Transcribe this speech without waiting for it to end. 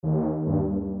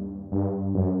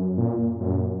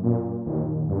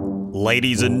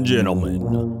Ladies and gentlemen,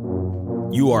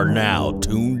 you are now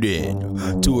tuned in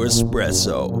to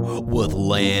Espresso with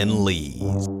Lan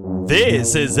Lees.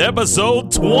 This is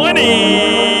episode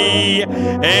 20,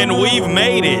 and we've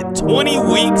made it 20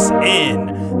 weeks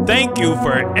in. Thank you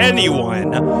for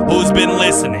anyone who's been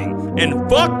listening, and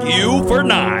fuck you for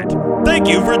not. Thank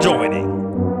you for joining.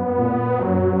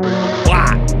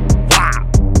 Wow,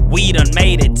 we done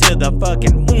made it to the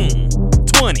fucking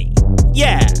 20.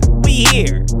 Yeah, we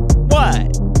here.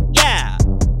 What? Yeah.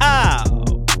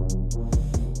 Oh.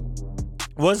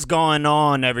 What's going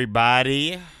on,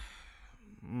 everybody?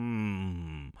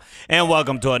 And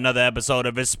welcome to another episode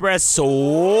of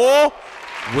Espresso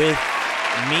with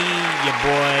me, your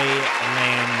boy,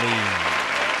 Lan Lees.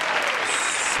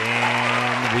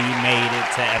 And we made it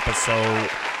to episode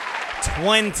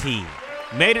 20.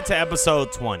 Made it to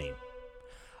episode 20.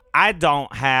 I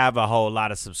don't have a whole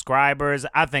lot of subscribers.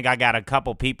 I think I got a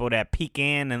couple people that peek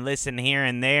in and listen here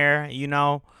and there, you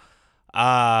know.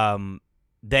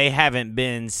 They haven't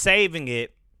been saving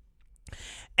it.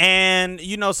 And,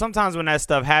 you know, sometimes when that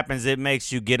stuff happens, it makes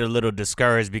you get a little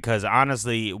discouraged because,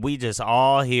 honestly, we just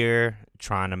all here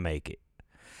trying to make it.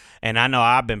 And I know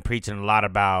I've been preaching a lot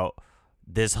about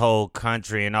this whole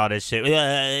country and all this shit.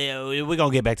 We're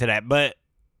going to get back to that. But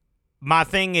my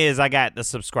thing is I got the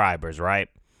subscribers, right?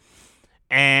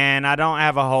 And I don't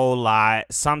have a whole lot.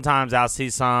 Sometimes I'll see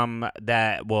some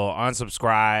that will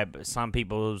unsubscribe. Some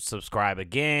people subscribe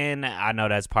again. I know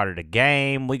that's part of the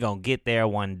game. We're going to get there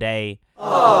one day.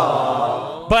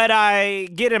 Aww. But I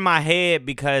get in my head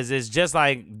because it's just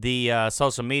like the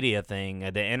social media thing,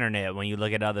 the internet, when you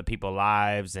look at other people's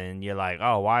lives and you're like,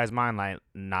 oh, why is mine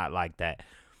not like that?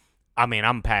 I mean,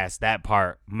 I'm past that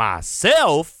part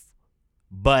myself,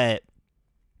 but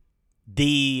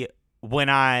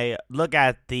when I look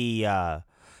at the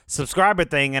subscriber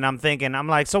thing and I'm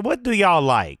like, so what do y'all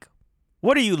like?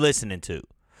 What are you listening to?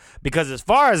 Because as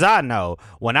far as I know,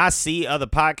 when I see other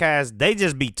podcasts, they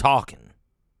just be talking.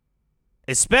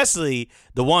 Especially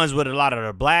the ones with a lot of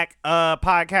the black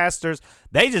podcasters,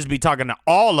 they just be talking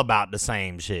all about the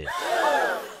same shit.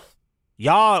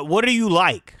 Y'all, what do you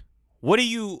like? What are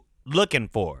you looking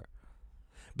for?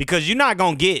 Because you're not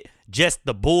going to get just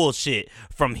the bullshit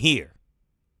from here.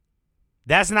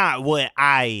 That's not what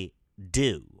I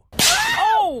do.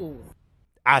 Oh!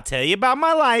 I'll tell you about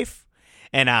my life,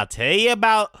 and I'll tell you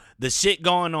about the shit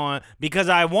going on because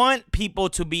I want people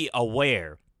to be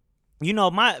aware. You know,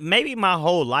 maybe my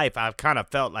whole life I've kind of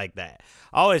felt like that.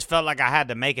 I always felt like I had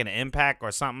to make an impact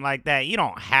or something like that. You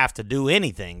don't have to do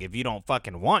anything if you don't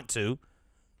fucking want to.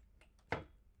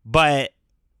 But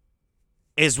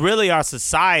it's really our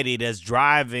society that's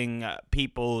driving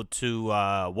people to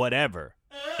whatever.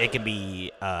 It can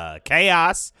be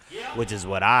chaos, which is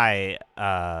what I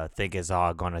think is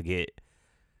all going to get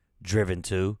driven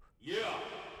to.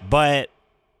 But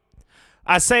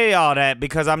I say all that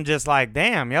because I'm just like,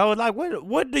 damn, yo, like,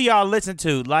 what do y'all listen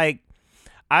to? Like,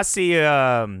 I see, you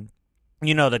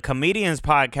know, the comedians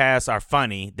podcasts are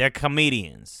funny. They're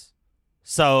comedians.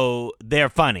 So they're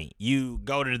funny. You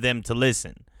go to them to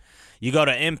listen. You go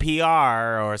to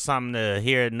NPR or something to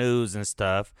hear news and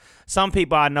stuff. Some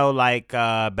people I know like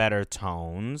better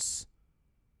tones.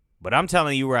 But I'm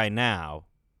telling you right now,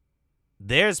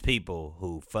 there's people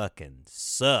who fucking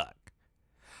suck.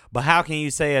 But how can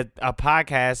you say a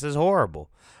podcast is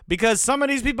horrible? Because some of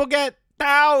these people get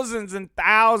thousands and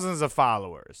thousands of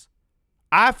followers.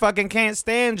 I fucking can't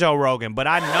stand Joe Rogan, but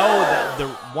I know that the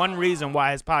one reason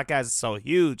why his podcast is so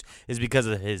huge is because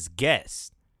of his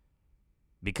guests.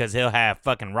 Because he'll have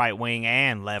fucking right wing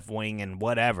and left wing and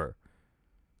whatever.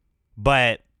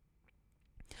 But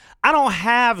I don't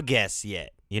have guests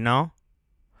yet, you know?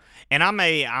 And I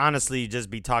may honestly just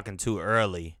be talking too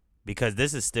early because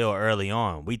this is still early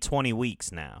on. We 20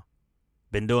 weeks now.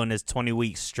 Been doing this 20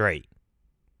 weeks straight.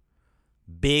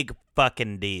 Big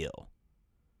fucking deal.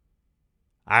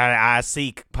 I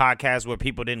see podcasts where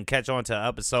people didn't catch on to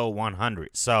episode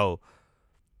 100. So,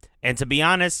 and to be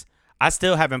honest, I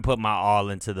still haven't put my all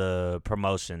into the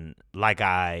promotion like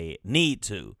I need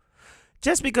to.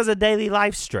 Just because of daily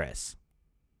life stress.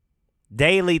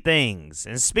 Daily things.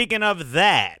 And speaking of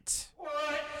that,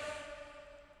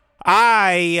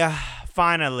 I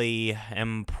finally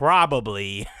am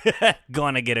probably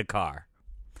going to get a car.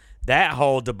 That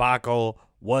whole debacle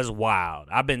was wild.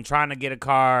 I've been trying to get a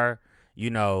car, you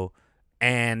know,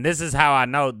 and this is how I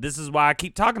know. This is why I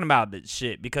keep talking about this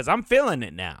shit, because I'm feeling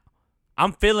it now.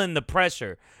 I'm feeling the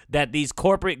pressure that these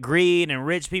corporate greed and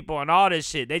rich people and all this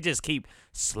shit, they just keep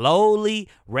slowly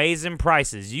raising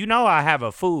prices. You know I have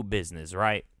a food business,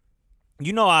 right?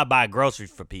 You know I buy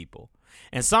groceries for people.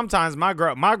 And sometimes my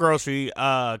grocery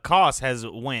cost has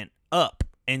went up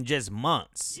in just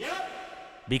months. Yep.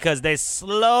 Because they're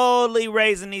slowly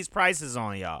raising these prices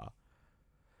on y'all.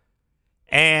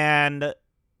 And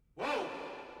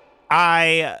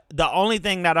the only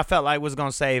thing that I felt like was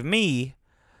gonna save me,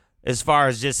 as far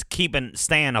as just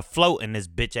staying afloat in this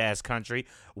bitch ass country,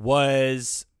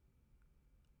 was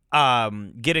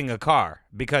getting a car,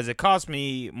 because it cost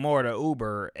me more to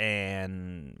Uber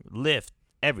and Lyft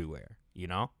everywhere. You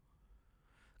know,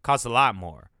 costs a lot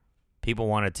more. People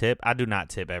want to tip. I do not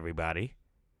tip everybody.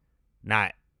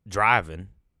 Not driving,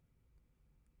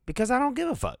 because I don't give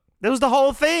a fuck. That was the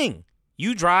whole thing.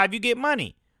 You drive, you get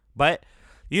money. But,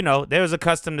 you know, they was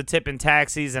accustomed to tipping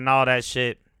taxis and all that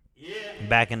shit. Yeah.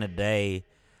 Back in the day,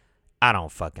 I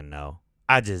don't fucking know.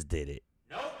 I just did it.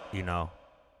 Nope. You know.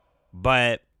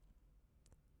 But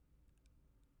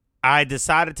I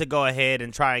decided to go ahead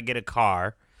and try and get a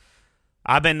car.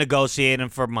 I've been negotiating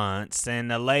for months, and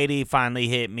the lady finally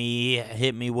hit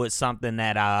me with something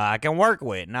that I can work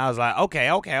with. And I was like,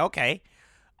 okay.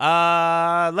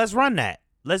 Let's run that.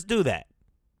 Let's do that.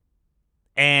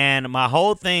 And my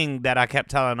whole thing that I kept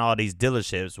telling all these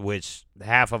dealerships, which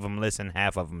half of them listen,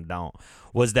 half of them don't,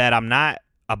 was that I'm not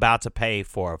about to pay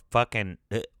for a fucking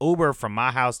Uber from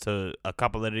my house to a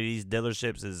couple of these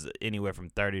dealerships is anywhere from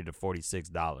 $30 to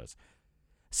 $46.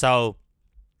 So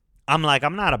I'm like,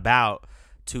 I'm not about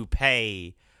to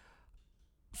pay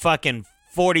fucking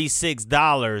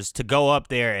 $46 to go up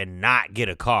there and not get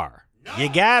a car. No. You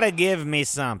gotta give me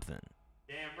something.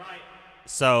 Damn right.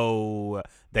 So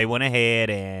they went ahead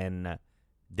and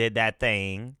did that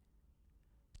thing.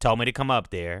 Told me to come up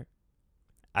there.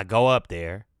 I go up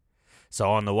there. So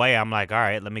on the way, I'm like, all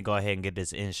right, let me go ahead and get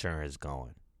this insurance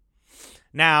going.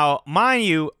 Now, mind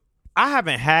you, I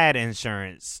haven't had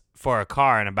insurance for a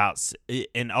car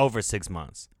in over 6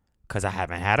 months, because I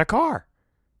haven't had a car.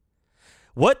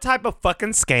 What type of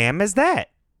fucking scam is that?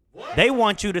 What? They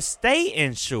want you to stay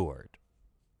insured.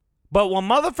 But when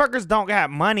motherfuckers don't got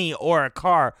money or a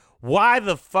car, why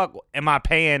the fuck am I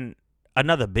paying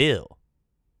another bill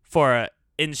for an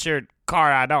insured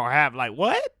car I don't have? Like,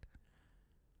 what?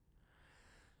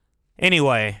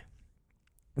 Anyway,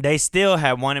 they still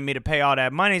had wanted me to pay all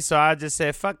that money, so I just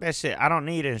said, fuck that shit. I don't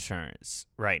need insurance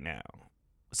right now.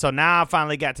 So now I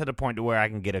finally got to the point to where I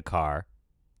can get a car,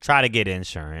 try to get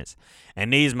insurance,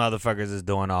 and these motherfuckers is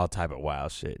doing all type of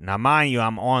wild shit. Now, mind you,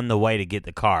 I'm on the way to get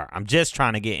the car. I'm just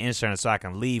trying to get insurance so I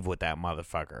can leave with that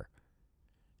motherfucker.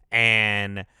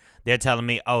 And they're telling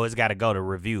me, oh, it's got to go to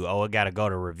review. Oh, it got to go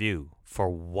to review. For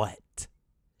what?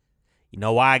 You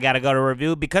know why I got to go to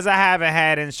review? Because I haven't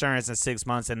had insurance in 6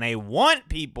 months, and they want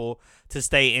people to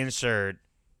stay insured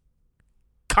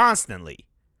constantly.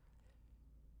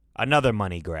 Another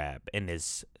money grab in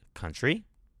this country.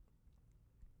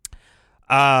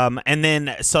 And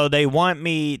then, so they want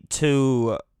me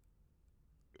to,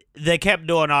 they kept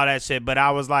doing all that shit, but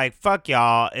I was like, fuck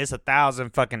y'all. It's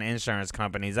 1,000 fucking insurance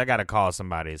companies. I got to call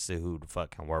somebody to see who the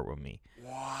fuck can work with me.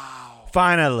 Wow.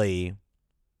 Finally,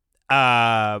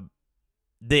 the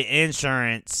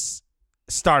insurance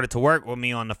started to work with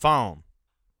me on the phone.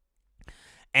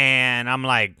 And I'm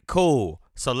like, cool.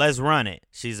 So let's run it.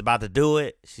 She's about to do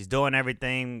it. She's doing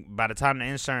everything. By the time the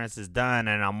insurance is done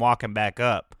and I'm walking back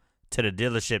up to the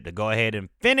dealership to go ahead and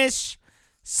finish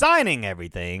signing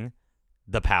everything,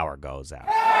 the power goes out.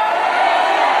 The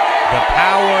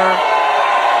power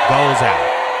goes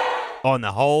out on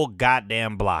the whole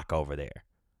goddamn block over there.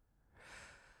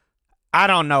 I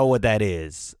don't know what that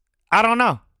is. I don't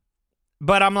know.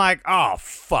 But I'm like, oh,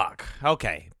 fuck.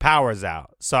 Okay, power's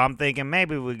out. So I'm thinking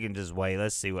maybe we can just wait.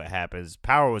 Let's see what happens.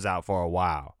 Power was out for a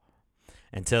while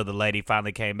until the lady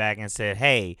finally came back and said,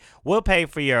 hey, we'll pay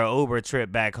for your Uber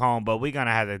trip back home, but we're going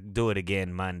to have to do it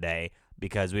again Monday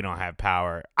because we don't have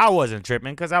power. I wasn't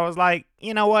tripping because I was like,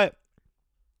 you know what?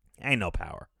 Ain't no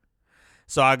power.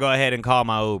 So I go ahead and call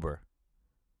my Uber.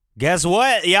 Guess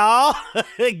what, y'all?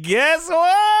 Guess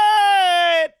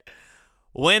what?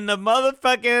 When the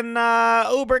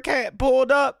motherfucking Uber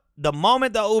pulled up, the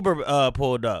moment the Uber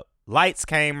pulled up, lights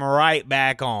came right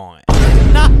back on.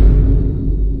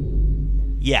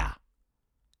 Yeah.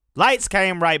 Lights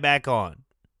came right back on.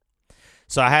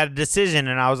 So I had a decision,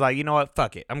 and I was like, you know what?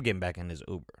 Fuck it. I'm getting back in this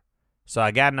Uber. So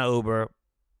I got in the Uber.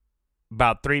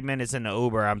 About 3 minutes in the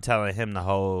Uber, I'm telling him the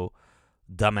whole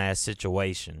dumbass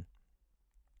situation.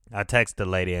 I text the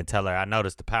lady and tell her, I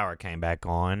noticed the power came back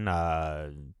on.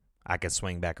 I can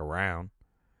swing back around.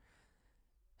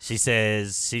 She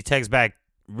says, she texts back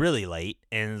really late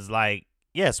and is like,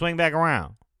 yeah, swing back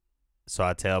around. So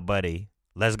I tell Buddy,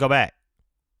 let's go back.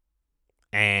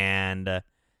 And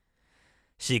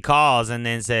She calls and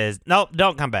then says, nope,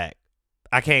 don't come back.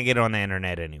 I can't get on the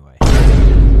internet anyway.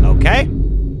 Okay?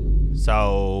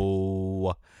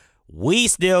 So we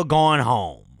still going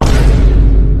home.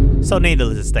 So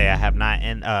needless to say, I have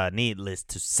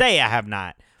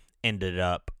not ended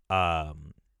up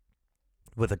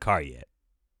with a car yet.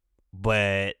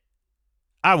 But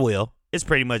I will. It's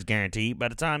pretty much guaranteed by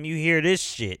the time you hear this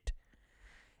shit.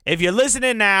 If you're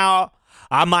listening now,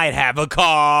 I might have a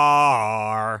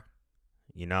car.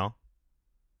 You know?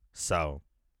 So,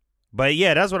 but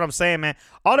yeah, that's what I'm saying, man.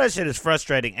 All that shit is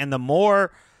frustrating. And the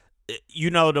more,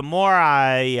 the more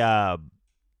I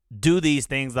do these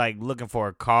things like looking for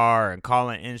a car and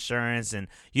calling insurance, and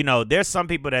there's some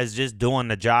people that's just doing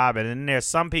the job, and then there's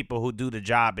some people who do the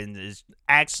job and is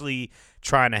actually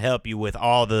trying to help you with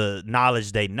all the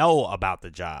knowledge they know about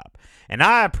the job. And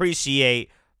I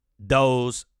appreciate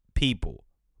those people,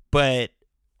 but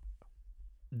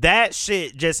that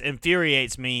shit just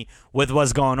infuriates me with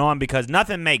what's going on, because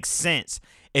nothing makes sense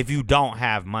if you don't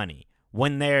have money.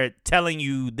 When they're telling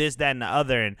you this, that, and the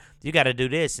other, and you got to do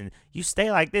this, and you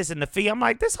stay like this, and the fee, I'm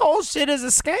like, this whole shit is a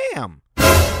scam.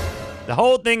 The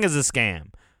whole thing is a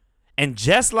scam. And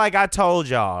just like I told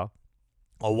y'all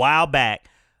a while back,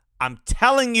 I'm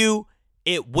telling you,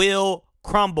 it will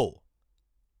crumble.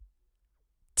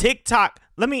 TikTok,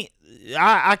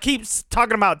 I keep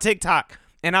talking about TikTok,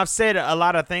 and I've said a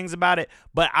lot of things about it,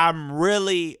 but I'm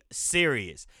really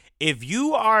serious. If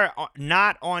you are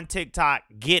not on TikTok,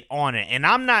 get on it. And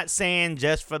I'm not saying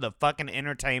just for the fucking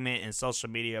entertainment and social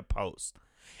media posts.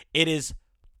 It is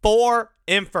for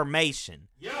information.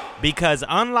 Yeah. Because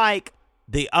unlike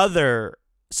the other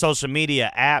social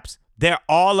media apps, they're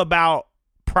all about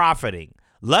profiting.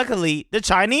 Luckily, the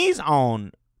Chinese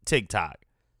own TikTok.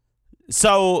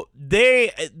 So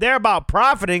they're about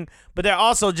profiting, but they're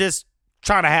also just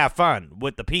trying to have fun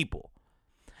with the people.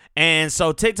 And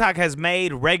so TikTok has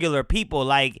made regular people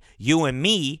like you and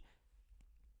me,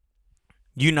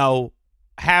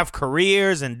 have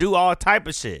careers and do all type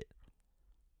of shit.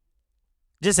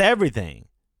 Just everything.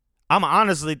 I'm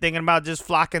honestly thinking about just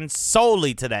flocking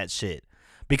solely to that shit,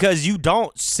 because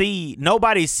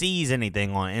nobody sees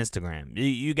anything on Instagram.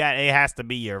 It has to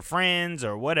be your friends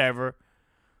or whatever.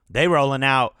 They rolling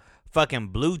out fucking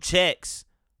blue checks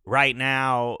right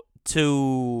now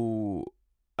to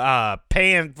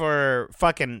paying for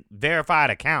fucking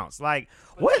verified accounts. Like,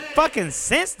 what fucking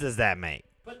sense does that make?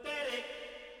 Pathetic.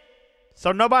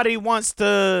 So nobody wants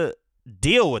to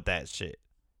deal with that shit.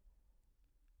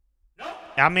 Nope.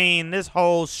 I mean, this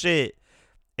whole shit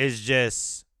is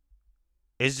just,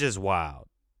 it's just wild.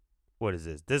 What is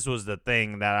this? This was the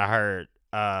thing that I heard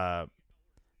the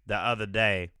other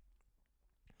day.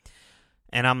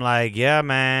 And I'm like, yeah,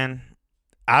 man.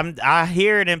 I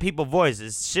hear it in people's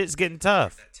voices. Shit's getting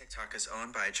tough. That TikTok is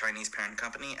owned by a Chinese parent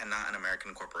company and not an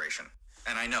American corporation.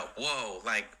 And I know, whoa,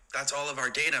 like, that's all of our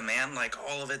data, man. Like,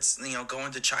 all of it's,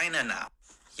 going to China now.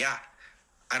 Yeah,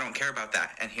 I don't care about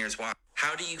that. And here's why.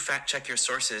 How do you fact check your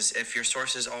sources if your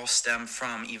sources all stem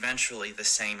from eventually the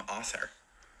same author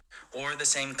or the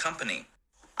same company?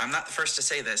 I'm not the first to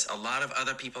say this. A lot of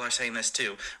other people are saying this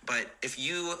too. But if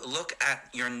you look at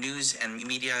your news and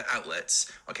media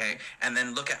outlets, okay, and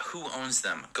then look at who owns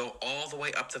them, go all the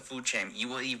way up the food chain, you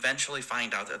will eventually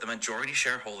find out that the majority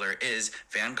shareholder is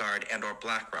Vanguard and or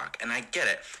BlackRock. And I get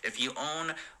it. If you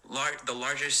own the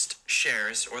largest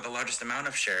shares or the largest amount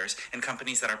of shares in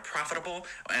companies that are profitable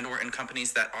and or in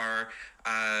companies that are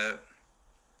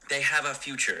they have a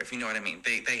future, if you know what I mean.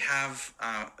 They have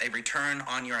a return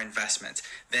on your investment.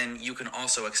 Then you can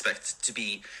also expect to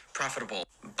be profitable.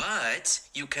 But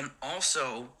you can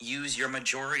also use your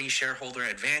majority shareholder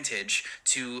advantage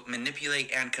to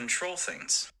manipulate and control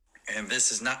things. And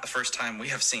this is not the first time we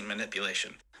have seen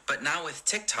manipulation. But now with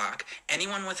TikTok,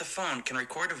 anyone with a phone can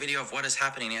record a video of what is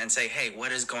happening and say, hey,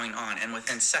 what is going on? And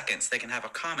within seconds, they can have a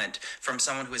comment from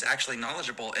someone who is actually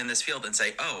knowledgeable in this field and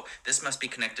say, oh, this must be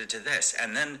connected to this.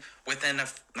 And then within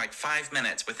 5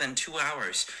 minutes, within 2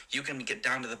 hours, you can get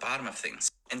down to the bottom of things.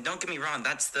 And don't get me wrong,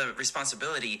 that's the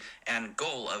responsibility and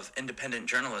goal of independent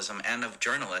journalism and of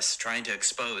journalists trying to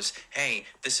expose, hey,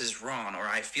 this is wrong, or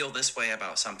I feel this way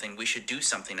about something, we should do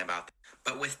something about that.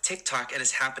 But with TikTok, it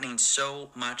is happening so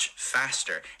much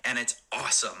faster, and it's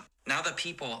awesome. Now that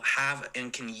people have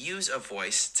and can use a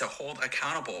voice to hold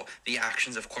accountable the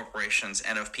actions of corporations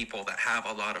and of people that have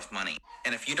a lot of money.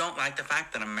 And if you don't like the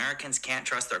fact that Americans can't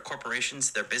trust their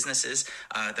corporations, their businesses,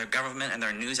 their government, and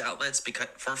their news outlets because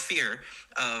for fear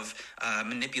of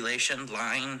manipulation,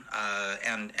 lying,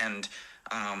 and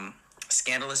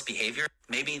scandalous behavior,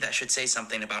 maybe that should say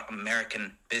something about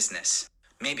American business.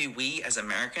 Maybe we as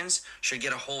Americans should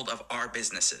get a hold of our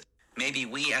businesses. Maybe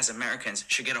we as Americans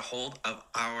should get a hold of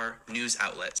our news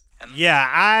outlets. Yeah,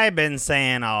 I've been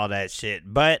saying all that shit,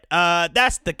 but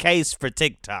that's the case for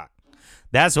TikTok.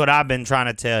 That's what I've been trying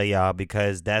to tell y'all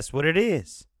because that's what it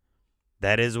is.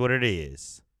 That is what it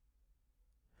is.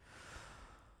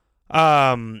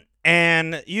 And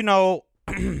you know,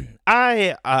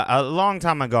 I a long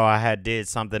time ago I had did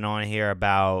something on here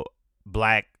about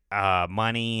black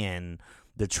money and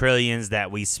the trillions that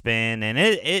we spend, and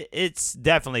it's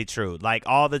definitely true. Like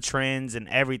all the trends and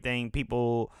everything,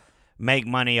 people make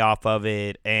money off of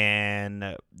it,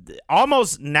 and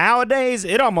almost nowadays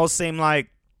it almost seems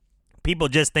like people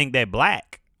just think they're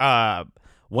black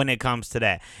when it comes to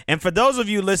that. And for those of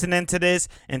you listening to this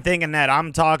and thinking that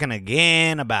I'm talking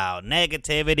again about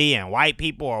negativity and white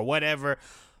people or whatever,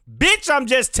 bitch, I'm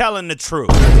just telling the truth.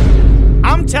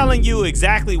 I'm telling you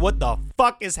exactly what the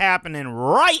fuck is happening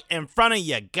right in front of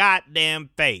your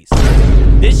goddamn face.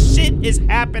 This shit is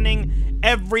happening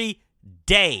every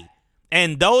day.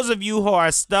 And those of you who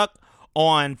are stuck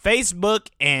on Facebook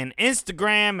and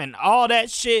Instagram and all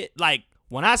that shit, like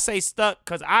when I say stuck,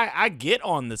 because I get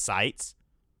on the sites,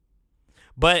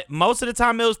 but most of the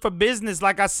time it was for business,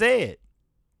 like I said.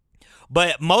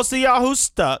 But most of y'all who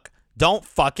stuck don't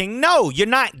fucking know. You're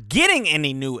not getting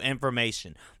any new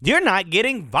information. You're not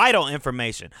getting vital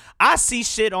information. I see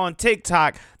shit on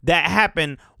TikTok that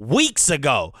happened weeks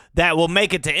ago that will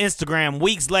make it to Instagram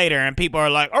weeks later, and people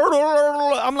are like,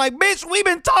 I'm like, bitch, we've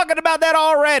been talking about that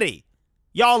already.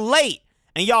 Y'all late,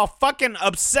 and y'all fucking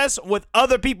obsessed with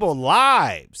other people's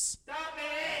lives. Stop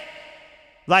it.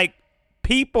 Like,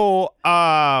 people,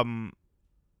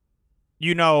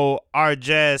 you know, are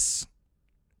just...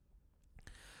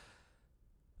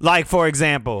 Like, for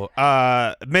example,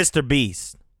 Mr.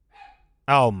 Beast.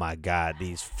 Oh, my God.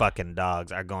 These fucking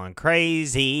dogs are going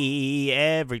crazy.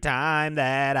 Every time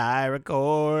that I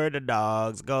record, the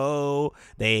dogs go.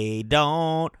 They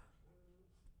don't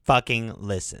fucking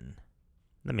listen.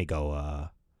 Let me go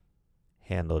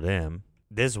handle them.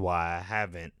 This is why I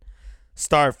haven't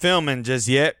started filming just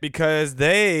yet, because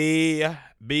they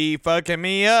be fucking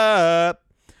me up.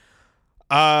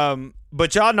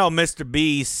 But y'all know Mr.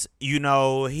 Beast, you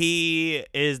know, he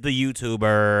is the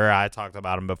YouTuber. I talked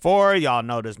about him before. Y'all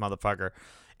know this motherfucker.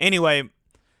 Anyway,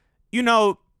 you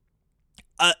know,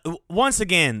 once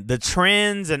again, the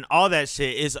trends and all that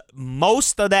shit is,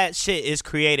 most of that shit is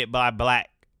created by black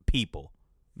people.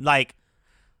 Like,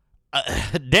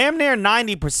 damn near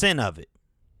 90% of it,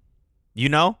 you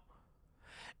know?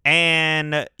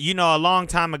 And, you know, a long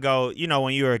time ago, you know,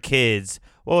 when you were kids,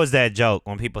 what was that joke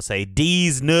when people say,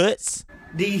 D's nuts?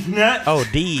 D's nuts? Oh,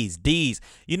 D's.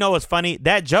 You know what's funny?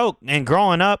 That joke, and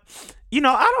growing up, you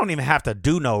know, I don't even have to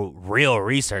do no real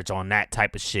research on that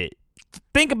type of shit.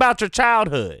 Think about your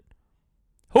childhood.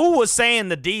 Who was saying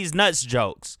the D's nuts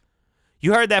jokes?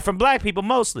 You heard that from black people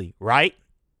mostly, right?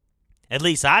 At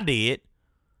least I did.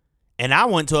 And I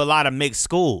went to a lot of mixed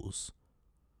schools.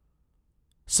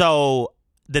 So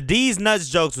the D's nuts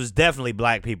jokes was definitely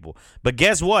black people. But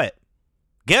guess what?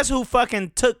 Guess who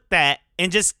fucking took that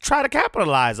and just try to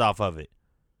capitalize off of it?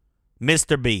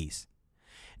 Mr. Beast.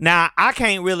 Now, I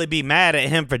can't really be mad at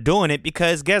him for doing it,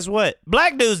 because guess what?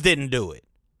 Black dudes didn't do it.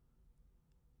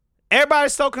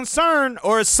 Everybody's so concerned,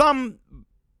 or some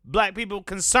black people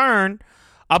concerned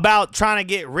about trying to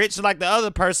get rich like the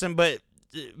other person, but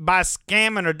by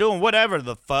scamming or doing whatever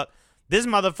the fuck. This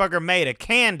motherfucker made a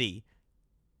candy,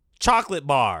 chocolate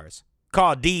bars,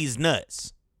 called D's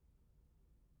Nuts.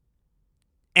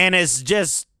 And it's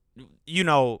just, you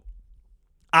know,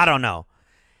 I don't know.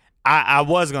 I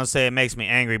was going to say it makes me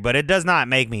angry, but it does not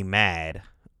make me mad.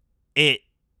 It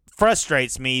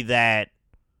frustrates me that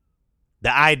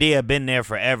the idea been there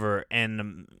forever,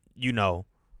 and, you know,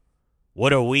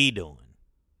 what are we doing?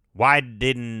 Why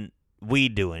didn't we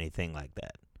do anything like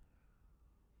that?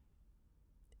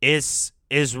 It's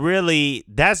really,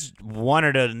 that's one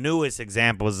of the newest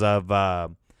examples of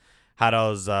how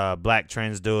those black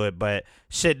trends do it. But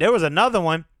shit, there was another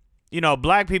one. You know,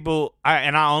 black people,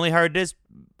 and I only heard this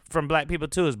from black people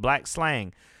too, is black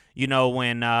slang. You know,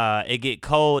 when it get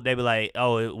cold, they be like,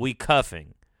 "Oh, we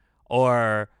cuffing,"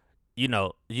 or, you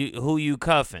know, who you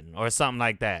cuffing, or something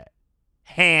like that.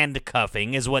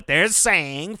 Handcuffing is what they're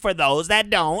saying for those that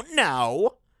don't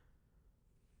know.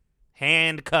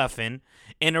 Handcuffing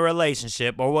in a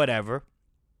relationship or whatever.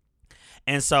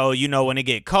 And so, you know, when it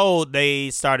get cold, they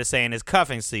started saying it's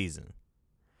cuffing season.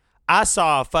 I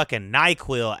saw a fucking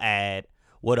NyQuil ad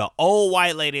with an old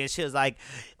white lady, and she was like,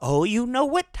 "Oh, you know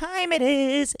what time it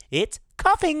is? It's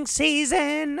cuffing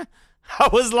season." I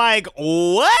was like,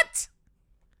 what?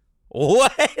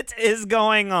 What is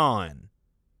going on?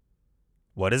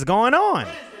 What is going on?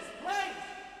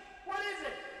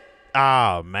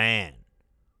 Oh man.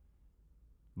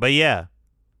 But yeah,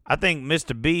 I think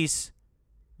Mr. Beast.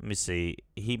 Let me see.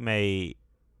 I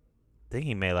think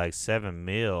he made like 7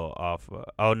 mil off.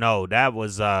 Oh no, that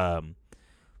was Yeah,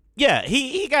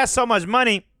 he got so much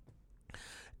money.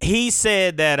 He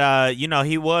said that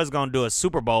he was gonna do a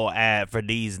Super Bowl ad for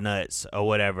these nuts or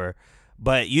whatever,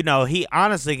 but he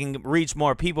honestly can reach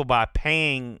more people by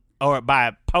paying or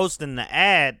by posting the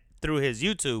ad through his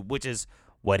YouTube, which is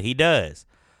what he does.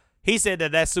 He said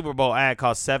that Super Bowl ad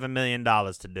cost $7 million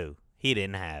to do. He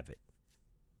didn't have it.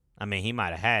 I mean, he might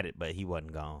have had it, but he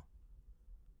wasn't gone.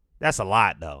 That's a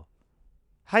lot though.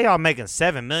 How y'all making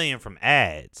 $7 million from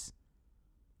ads?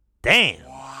 Damn.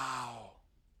 Wow.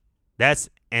 That's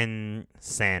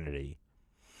insanity.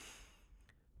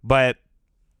 But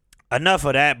enough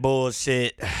of that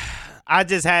bullshit. I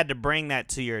just had to bring that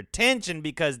to your attention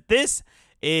because this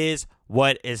is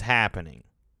what is happening.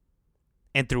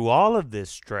 And through all of this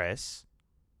stress,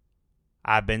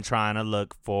 I've been trying to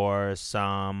look for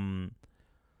some,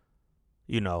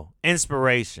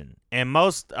 inspiration. And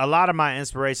a lot of my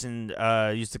inspiration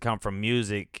used to come from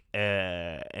music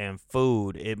and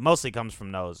food. It mostly comes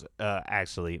from those,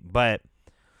 actually. But,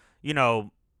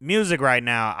 music right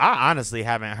now, I honestly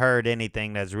haven't heard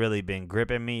anything that's really been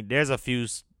gripping me. There's a few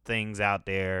things out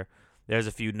there. There's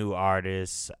a few new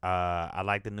artists. I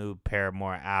like the new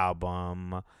Paramore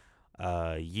album.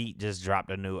 Yeet just dropped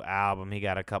a new album. He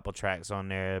got a couple tracks on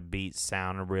there. Beats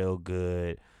sound real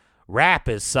good. Rap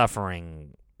is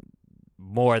suffering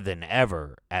more than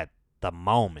ever at the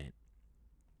moment.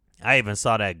 I even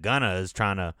saw that Gunna is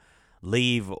trying to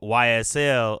leave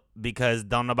YSL because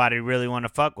don't nobody really want to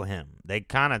fuck with him. They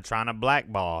kind of trying to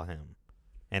blackball him.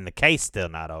 And the case still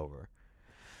not over.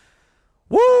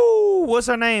 Woo! What's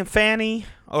her name? Fanny?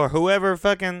 Or whoever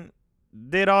fucking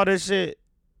did all this shit.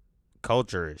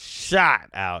 Culture is shot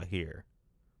out here.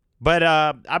 But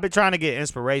I've been trying to get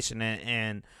inspiration,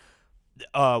 and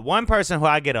one person who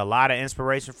I get a lot of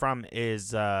inspiration from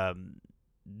is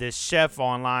this chef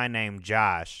online named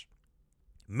Josh.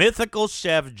 Mythical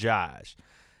Chef Josh.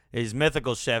 He's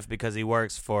Mythical Chef because he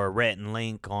works for Rhett and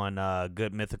Link on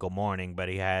Good Mythical Morning, but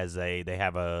they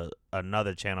have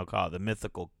another channel called The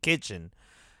Mythical Kitchen.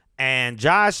 And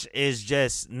Josh is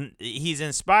he's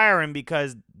inspiring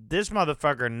because this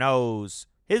motherfucker knows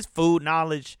his food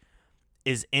knowledge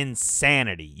is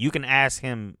insanity. You can ask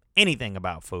him anything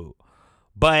about food.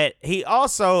 But he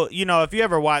also, if you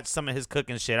ever watch some of his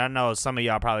cooking shit, I know some of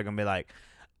y'all probably going to be like,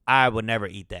 I would never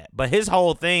eat that. But his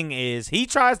whole thing is he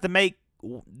tries to make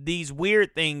these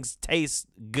weird things taste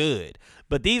good.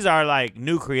 But these are like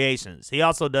new creations. He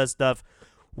also does stuff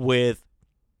with,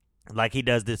 like he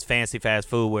does this fancy fast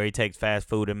food where he takes fast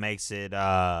food and makes it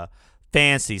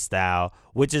fancy style,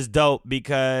 which is dope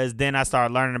because then I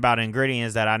start learning about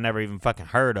ingredients that I never even fucking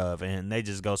heard of, and they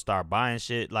just go start buying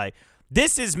shit. Like,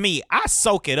 this is me. I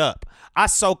soak it up. I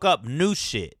soak up new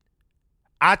shit.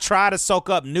 I try to soak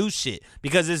up new shit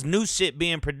because there's new shit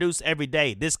being produced every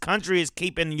day. This country is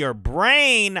keeping your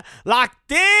brain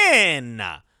locked in.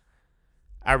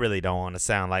 I really don't want to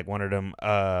sound like one of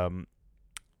them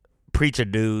preacher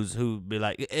dudes who be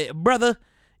like, brother,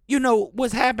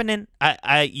 what's happening?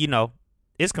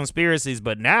 It's conspiracies,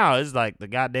 but now it's like the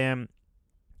goddamn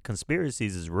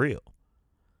conspiracies is real.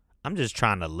 I'm just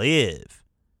trying to live.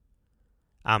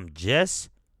 I'm just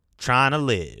trying to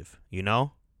live,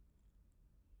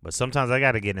 But sometimes I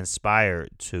got to get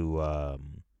inspired to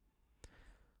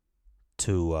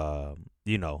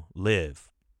live.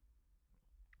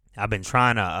 I've been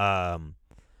trying to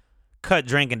cut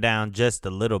drinking down just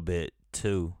a little bit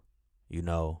too,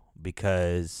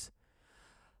 because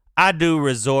I do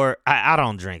resort. I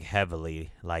don't drink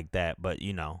heavily like that, but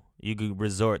you could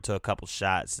resort to a couple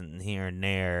shots and here and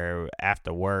there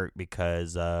after work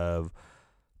because of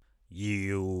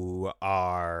you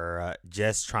are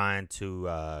just trying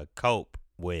to cope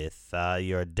with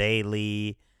your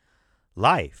daily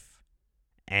life.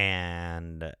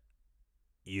 And,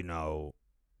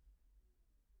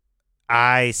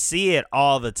 I see it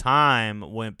all the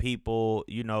time when people,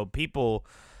 in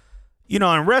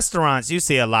restaurants, you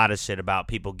see a lot of shit about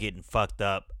people getting fucked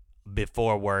up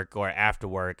before work or after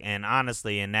work. And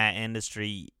honestly, in that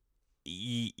industry,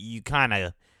 you kind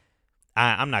of,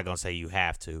 I'm not going to say you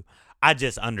have to. I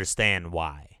just understand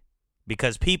why.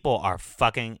 Because people are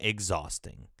fucking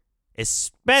exhausting.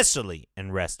 Especially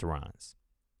in restaurants.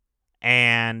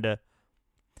 And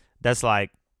that's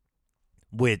like,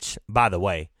 which, by the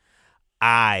way,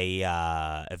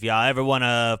 if y'all ever want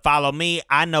to follow me,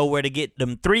 I know where to get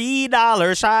them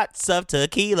 $3 shots of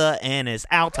tequila, and it's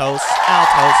Altos,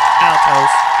 Altos, Altos.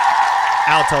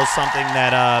 Alto's something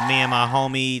that me and my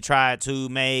homie tried to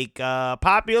make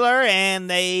popular, and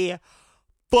they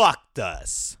fucked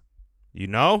us. You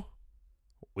know?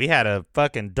 We had a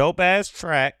fucking dope-ass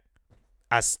track.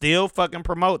 I still fucking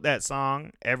promote that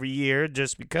song every year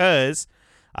just because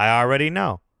I already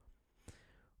know.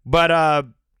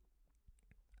 But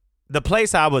the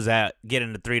place I was at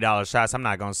getting the $3 shots, I'm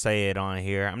not going to say it on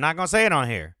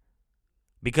here.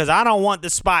 Because I don't want the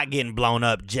spot getting blown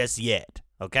up just yet,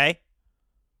 okay?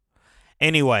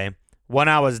 Anyway, when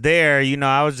I was there,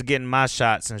 I was getting my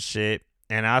shots and shit,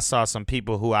 and I saw some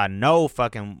people who I know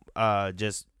fucking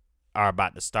just are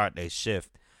about to start their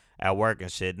shift at work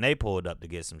and shit, and they pulled up to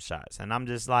get some shots. And I'm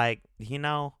just like,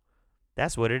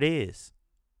 that's what it is.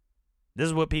 This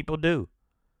is what people do,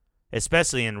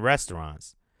 especially in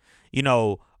restaurants.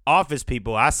 Office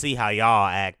people, I see how y'all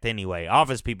act anyway.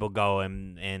 Office people go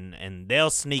and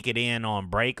they'll sneak it in on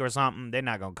break or something. They're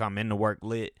not going to come into work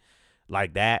lit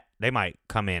like that. They might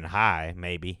come in high,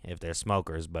 maybe, if they're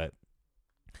smokers, but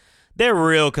they're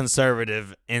real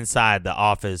conservative inside the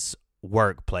office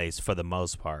workplace for the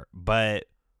most part. But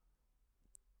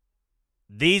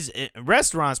these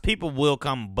restaurants, people will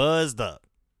come buzzed up.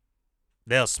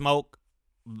 They'll smoke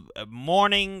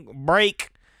morning break,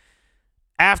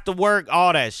 after work,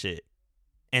 all that shit,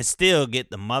 and still get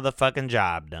the motherfucking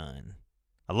job done.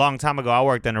 A long time ago, I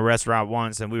worked in a restaurant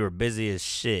once, and we were busy as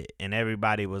shit, and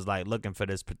everybody was like looking for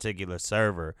this particular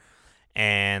server,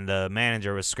 and the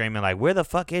manager was screaming like, "Where the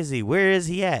fuck is he? Where is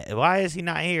he at? Why is he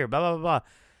not here? Blah, blah, blah, blah."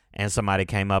 And somebody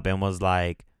came up and was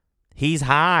like, "He's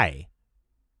high."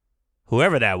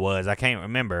 Whoever that was, I can't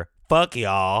remember. Fuck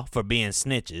y'all for being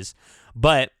snitches.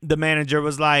 But the manager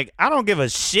was like, "I don't give a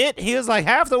shit." He was like,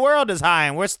 "Half the world is high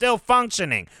and we're still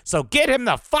functioning. So get him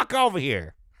the fuck over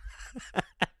here."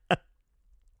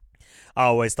 I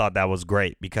always thought that was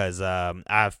great because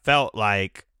I felt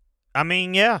like,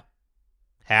 yeah,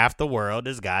 half the world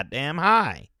is goddamn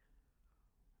high.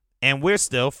 And we're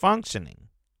still functioning.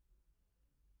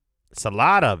 It's a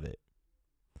lot of it.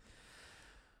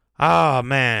 Oh,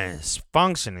 man, it's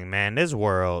functioning, man. This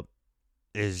world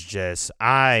is just,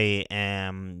 I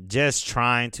am just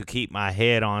trying to keep my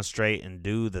head on straight and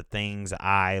do the things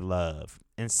I love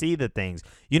and see the things.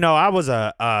 I was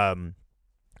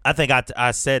I think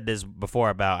I said this before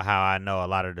about how I know a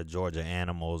lot of the Georgia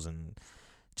animals and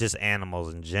just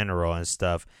animals in general and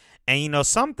stuff. And,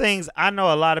 some things I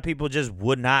know a lot of people just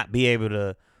would not be able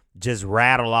to just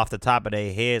rattle off the top of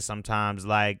their head sometimes.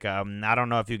 Like, I don't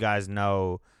know if you guys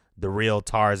know the real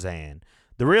Tarzan.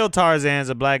 The real Tarzan is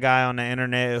a black guy on the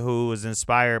internet who was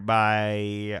inspired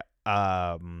by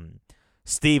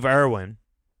Steve Irwin,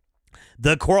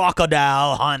 the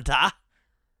crocodile hunter.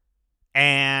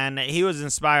 And he was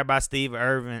inspired by Steve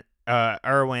Irwin,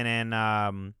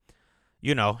 and,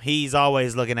 he's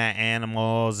always looking at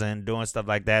animals and doing stuff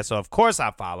like that. So, of course,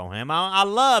 I follow him. I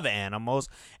love animals,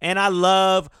 and I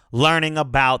love learning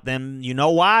about them. You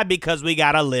know why? Because we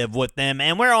got to live with them,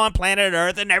 and we're on planet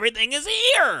Earth, and everything is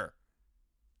here.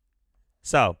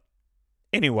 So,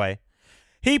 anyway,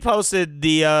 he posted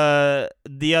the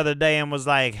other day and was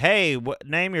like, "Hey,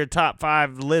 name your top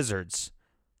 5 lizards."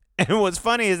 And what's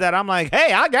funny is that I'm like,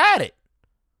 "Hey, I got it.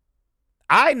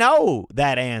 I know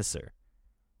that answer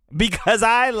because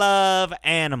I love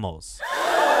animals."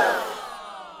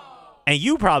 And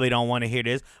you probably don't want to hear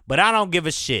this, but I don't give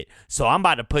a shit. So I'm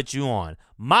about to put you on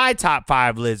my top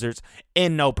 5 lizards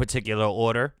in no particular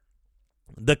order.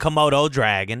 The Komodo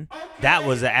dragon. Okay. That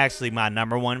was actually my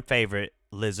number 1 favorite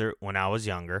lizard when I was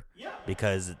younger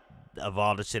because of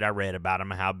all the shit I read about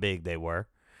them and how big they were.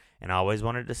 And I always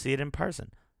wanted to see it in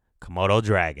person. Komodo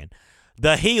dragon.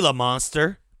 The Gila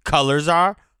monster. Colors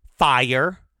are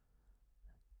fire.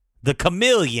 The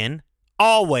chameleon.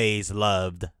 Always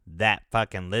loved that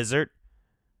fucking lizard.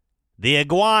 The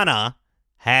iguana.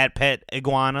 Had pet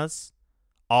iguanas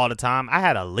all the time. I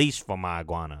had a leash for my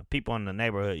iguana. People in the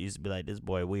neighborhood used to be like, "This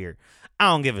boy weird." I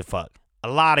don't give a fuck. A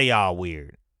lot of y'all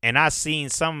weird. And I seen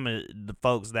some of the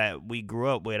folks that we grew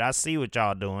up with. I see what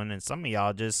y'all doing. And some of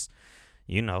y'all just,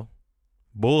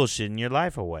 bullshitting your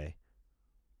life away.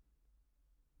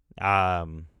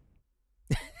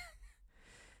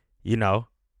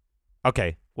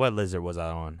 Okay, what lizard was I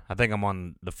on? I think I'm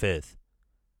on the 5th.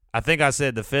 I think I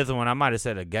said the 5th one. I might have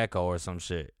said a gecko or some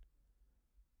shit.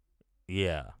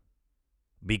 Yeah.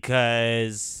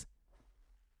 Because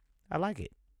I like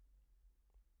it.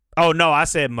 Oh, no, I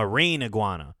said marine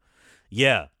iguana.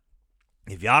 Yeah.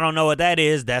 If y'all don't know what that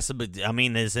is, it's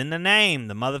in the name.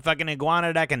 The motherfucking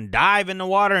iguana that can dive in the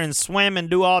water and swim and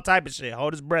do all type of shit.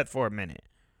 Hold his breath for a minute.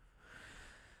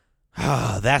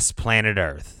 That's planet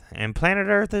Earth. And planet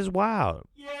Earth is wild.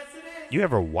 Yes, it is. You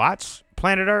ever watch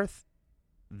Planet Earth,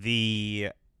 the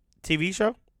TV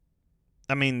show.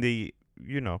 I mean,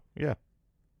 yeah.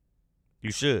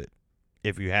 You should,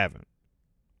 if you haven't,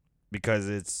 because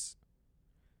it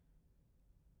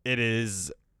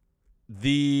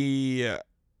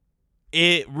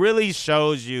really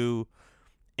shows you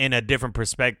in a different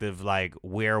perspective, like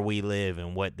where we live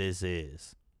and what this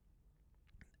is,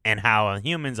 and how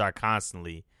humans are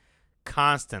constantly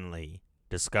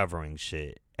discovering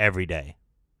shit every day.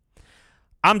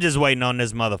 I'm just waiting on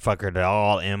this motherfucker to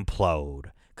all implode,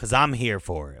 because I'm here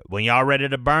for it. When y'all ready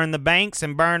to burn the banks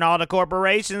and burn all the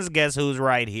corporations, guess who's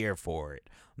right here for it?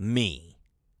 Me.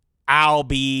 I'll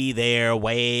be there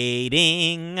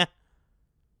waiting.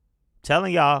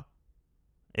 Telling y'all,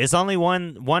 it's only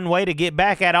one way to get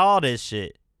back at all this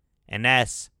shit, and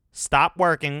that's stop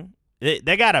working.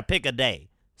 They got to pick a day.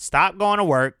 Stop going to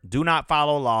work. Do not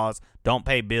follow laws. Don't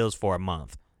pay bills for a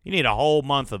month. You need a whole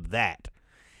month of that.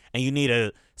 And you need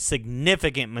a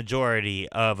significant majority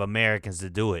of Americans to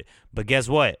do it. But guess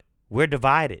what? We're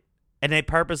divided. And they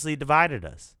purposely divided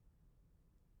us.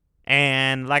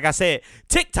 And like I said,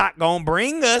 TikTok gonna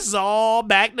bring us all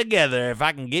back together if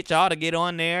I can get y'all to get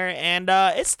on there. And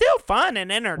it's still fun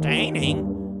and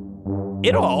entertaining.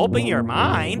 It'll open your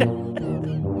mind.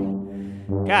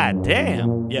 God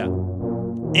damn. Yeah.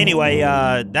 Anyway,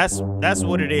 that's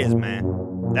what it is,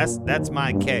 man. That's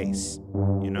my case,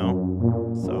 you know.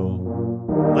 So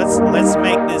let's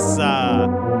make this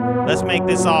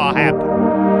all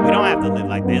happen. We don't have to live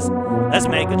like this. Let's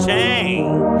make a change.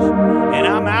 And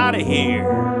I'm out of here.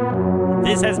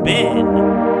 This has been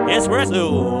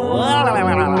Espresso.